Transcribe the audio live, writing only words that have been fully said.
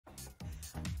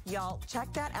Y'all, check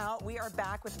that out. We are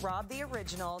back with Rob the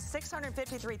Original.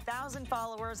 653,000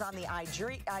 followers on the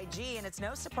IG, and it's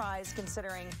no surprise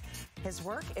considering his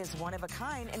work is one of a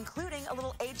kind, including a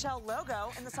little HL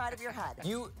logo in the side of your head.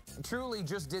 You truly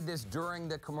just did this during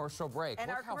the commercial break. And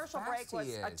Look our commercial break was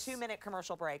a 2-minute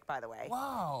commercial break, by the way.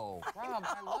 Wow, Rob,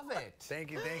 I love it.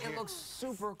 Thank you, thank you. It looks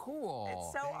super cool.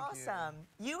 It's so awesome.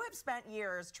 You have spent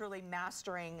years truly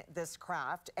mastering this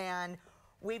craft, and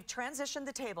we've transitioned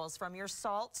the tables from your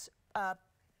salt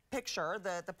picture,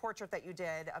 the portrait that you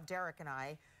did of Derrick and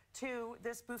I, to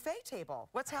this buffet table.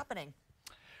 What's happening?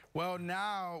 Well,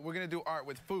 now we're going to do art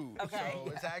with food. Okay. So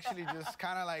it's actually just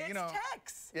kind of like, it's you know.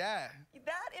 Tex. Yeah.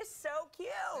 That is so cute.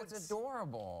 It's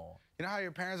adorable. You know how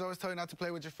your parents always tell you not to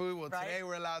play with your food? Well, right? Today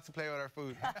we're allowed to play with our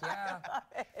food. Yeah. I love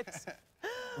it.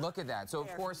 Look at that. So, of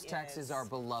There course, he Tex is our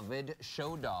beloved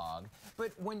show dog.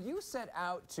 But when you set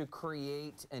out to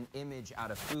create an image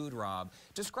out of food, Rob,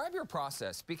 describe your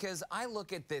process. Because I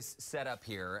look at this setup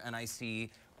here, and I see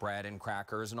bread and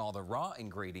crackers and all the raw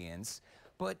ingredients,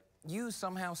 but you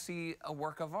somehow see a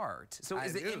work of art. So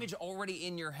is the image already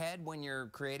in your head when you're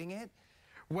creating it?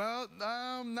 Well,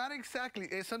 not exactly.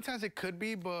 Sometimes it could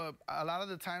be, but a lot of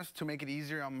the times to make it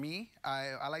easier on me,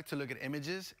 I like to look at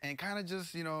images and kind of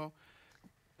just, you know,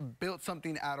 build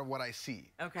something out of what I see.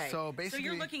 Okay. So basically, so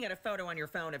you're looking at a photo on your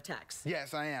phone of Tex.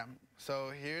 Yes, I am. So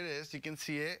here it is. You can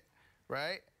see it,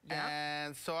 right? Yeah.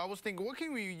 And so I was thinking, what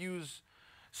can we use?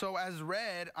 So as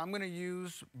red, I'm going to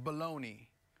use bologna.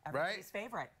 Everybody's right?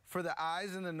 favorite. For the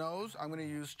eyes and the nose, I'm gonna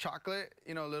use chocolate,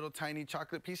 you know, little tiny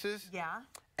chocolate pieces. Yeah.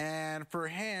 And for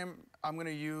him, I'm gonna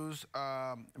use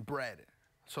bread.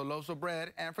 So loaves of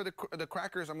bread. And for the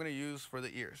crackers, I'm gonna use for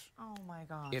the ears. Oh my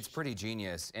gosh. It's pretty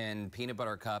genius. And peanut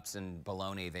butter cups and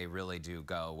bologna, they really do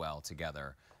go well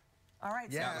together. All right,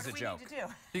 Yeah. so what do we need to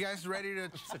do? You guys ready to?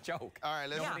 It's a joke. All right,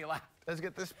 let's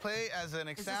get this plate as an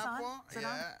Is example. this on? Is it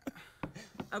on?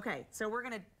 Okay, so we're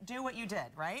gonna do what you did,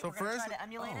 right? So we're gonna first, try to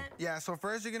emulate it? Yeah, so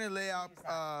first you're gonna lay out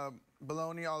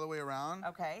bologna all the way around.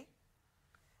 Okay.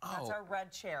 That's our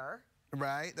red chair.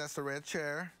 Right, that's the red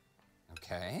chair.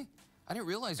 Okay. I didn't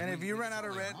realize. And if you run out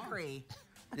of red,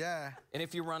 yeah. And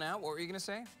if you run out, what were you gonna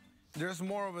say? There's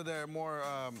more over there, more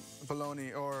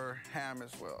bologna or ham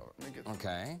as well. Let me get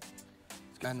okay.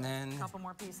 And then a couple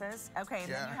more pieces. Okay,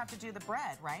 and then you have to do the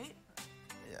bread, right?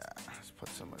 Yeah, let's put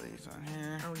some of these on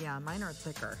here. Oh yeah, mine are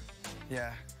thicker.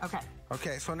 Yeah. Okay.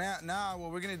 Okay, so now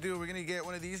what we're gonna do, we're gonna get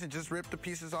one of these and just rip the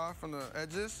pieces off from the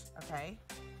edges. Okay.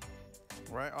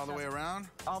 Right, all the way around.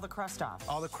 All the crust off.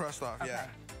 All the crust off, yeah.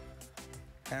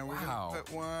 And we're gonna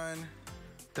put one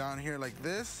down here like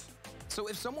this. So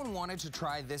if someone wanted to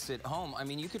try this at home, I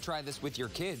mean, you could try this with your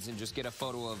kids and just get a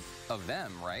photo of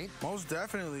them, right? Most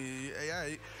definitely,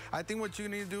 yeah. I think what you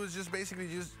need to do is just basically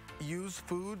just use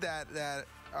food that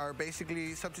are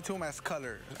basically substitute them as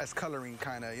coloring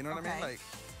kind of, you know what I mean? Like,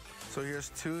 so here's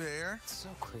two there. That's so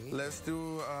creative. Let's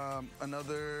do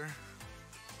another.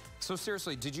 So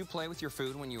seriously, did you play with your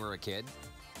food when you were a kid?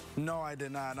 No, I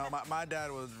did not. No, my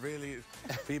dad would really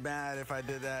be mad if I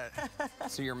did that.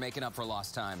 So you're making up for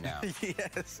lost time now.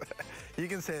 Yes, you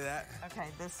can say that. Okay,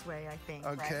 this way, I think.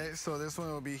 Okay, right? so this one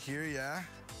will be here, yeah.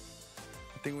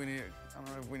 I think we need, I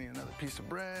don't know if we need another piece of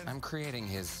bread. I'm creating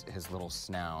his little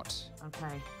snout.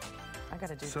 Okay, I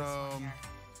gotta do this one here.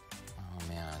 Oh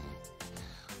man.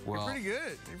 Well, you're pretty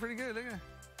good. You're pretty good. Look at,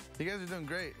 you guys are doing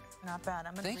great. Not bad.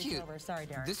 I'm gonna reach over. Sorry,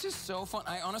 Derrick. This is so fun.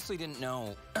 I honestly didn't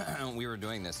know we were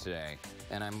doing this today,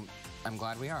 and I'm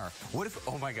glad we are. What if?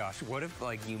 Oh my gosh! What if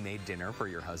like you made dinner for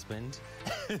your husband?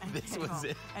 This was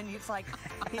it. And it's like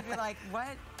he'd be like, "What?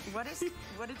 What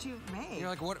did you make?" You're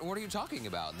like, "What are you talking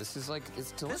about? This is like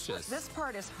it's delicious." This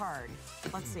part is hard.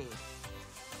 Let's see.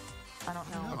 I don't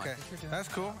know. Okay, that's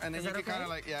cool. And then you can kind of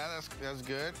like, yeah, that's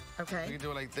good. Okay. You can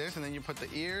do it like this, and then you put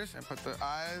the ears and put the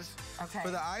eyes. Okay. For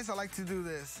the eyes, I like to do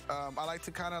this. I like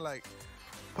to kind of like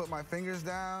put my fingers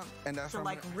down, and that's to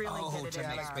like really hit it to in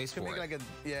make there. space for make it. like a,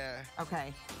 yeah.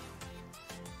 Okay.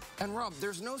 And Rob,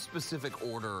 there's no specific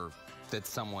order that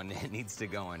someone needs to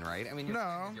go in, right? I mean,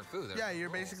 you're your food. Yeah,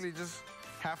 you're basically just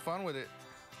have fun with it.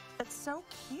 It's so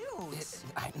cute.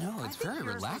 I know, it's very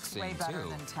relaxing, way better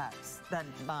too. than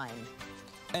mine.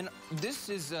 And this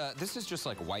is just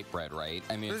like white bread, right?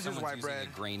 I mean, This if is someone's white using bread.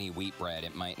 a grainy wheat bread,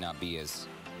 it might not be as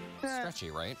stretchy,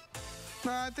 right?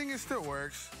 No, I think it still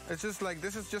works. It's just like,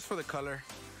 this is just for the color.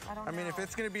 I mean, if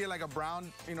it's gonna be like a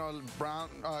brown, you know, brown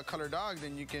color dog,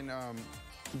 then you can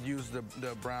use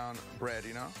the brown bread,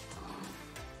 you know?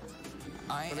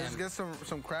 Let's get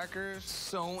some crackers.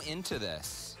 So into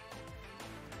this.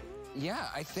 Yeah,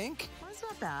 I think. Well, it's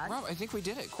not bad. Rob, I think we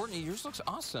did it. Courtney, yours looks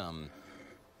awesome.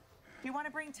 Do you want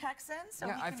to bring Tex in so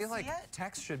Yeah, he I can feel see like it?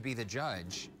 Tex should be the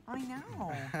judge. I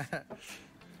know.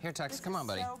 Here, Tex, come on,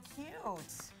 buddy. So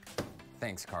cute.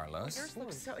 Thanks, Carlos. Yours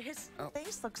looks so. His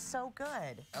face looks so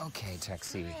good. Okay,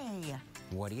 Texie. Hey.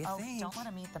 What do you think? Don't let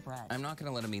him eat the bread. I'm not going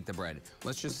to let him eat the bread.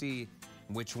 Let's just see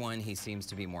which one he seems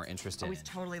to be more interested in. He's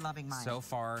totally loving mine. So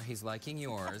far, he's liking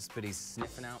yours, but he's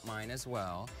sniffing out mine as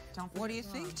well. What do you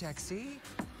think, Texie?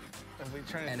 If we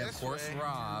turn it And of this course, way,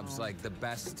 Rob's like the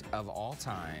best of all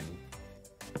time.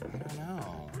 I don't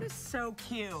know. That is so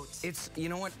cute. It's, you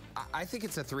know what? I think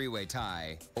it's a three-way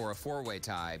tie or a four-way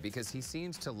tie because he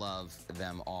seems to love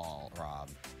them all, Rob.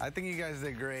 I think you guys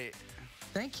did great.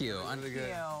 Thank you. Really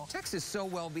good. Tex is so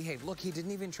well behaved. Look, he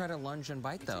didn't even try to lunge and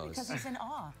bite those. Because he's in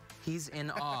awe. He's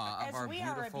in awe of our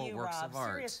beautiful works Rob, of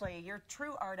art. seriously, you're a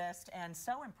true artist and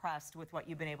so impressed with what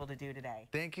you've been able to do today.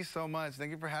 Thank you so much.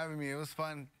 Thank you for having me. It was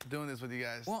fun doing this with you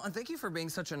guys. Well, and thank you for being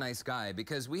such a nice guy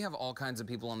because we have all kinds of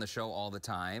people on the show all the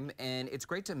time, and it's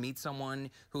great to meet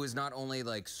someone who is not only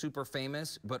like super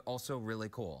famous, but also really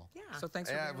cool. Yeah. So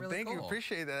thanks for being really thank cool. you.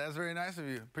 Appreciate that. That's very nice of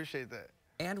you. Appreciate that.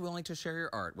 And willing to share your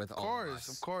art with all of us.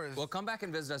 Of course. Well, come back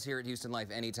and visit us here at Houston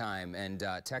Life anytime, and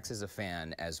Tex is a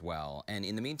fan as well. And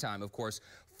in the meantime, of course,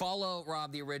 follow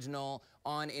Rob the Original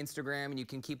on Instagram, and you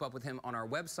can keep up with him on our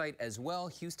website as well,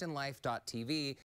 HoustonLife.tv.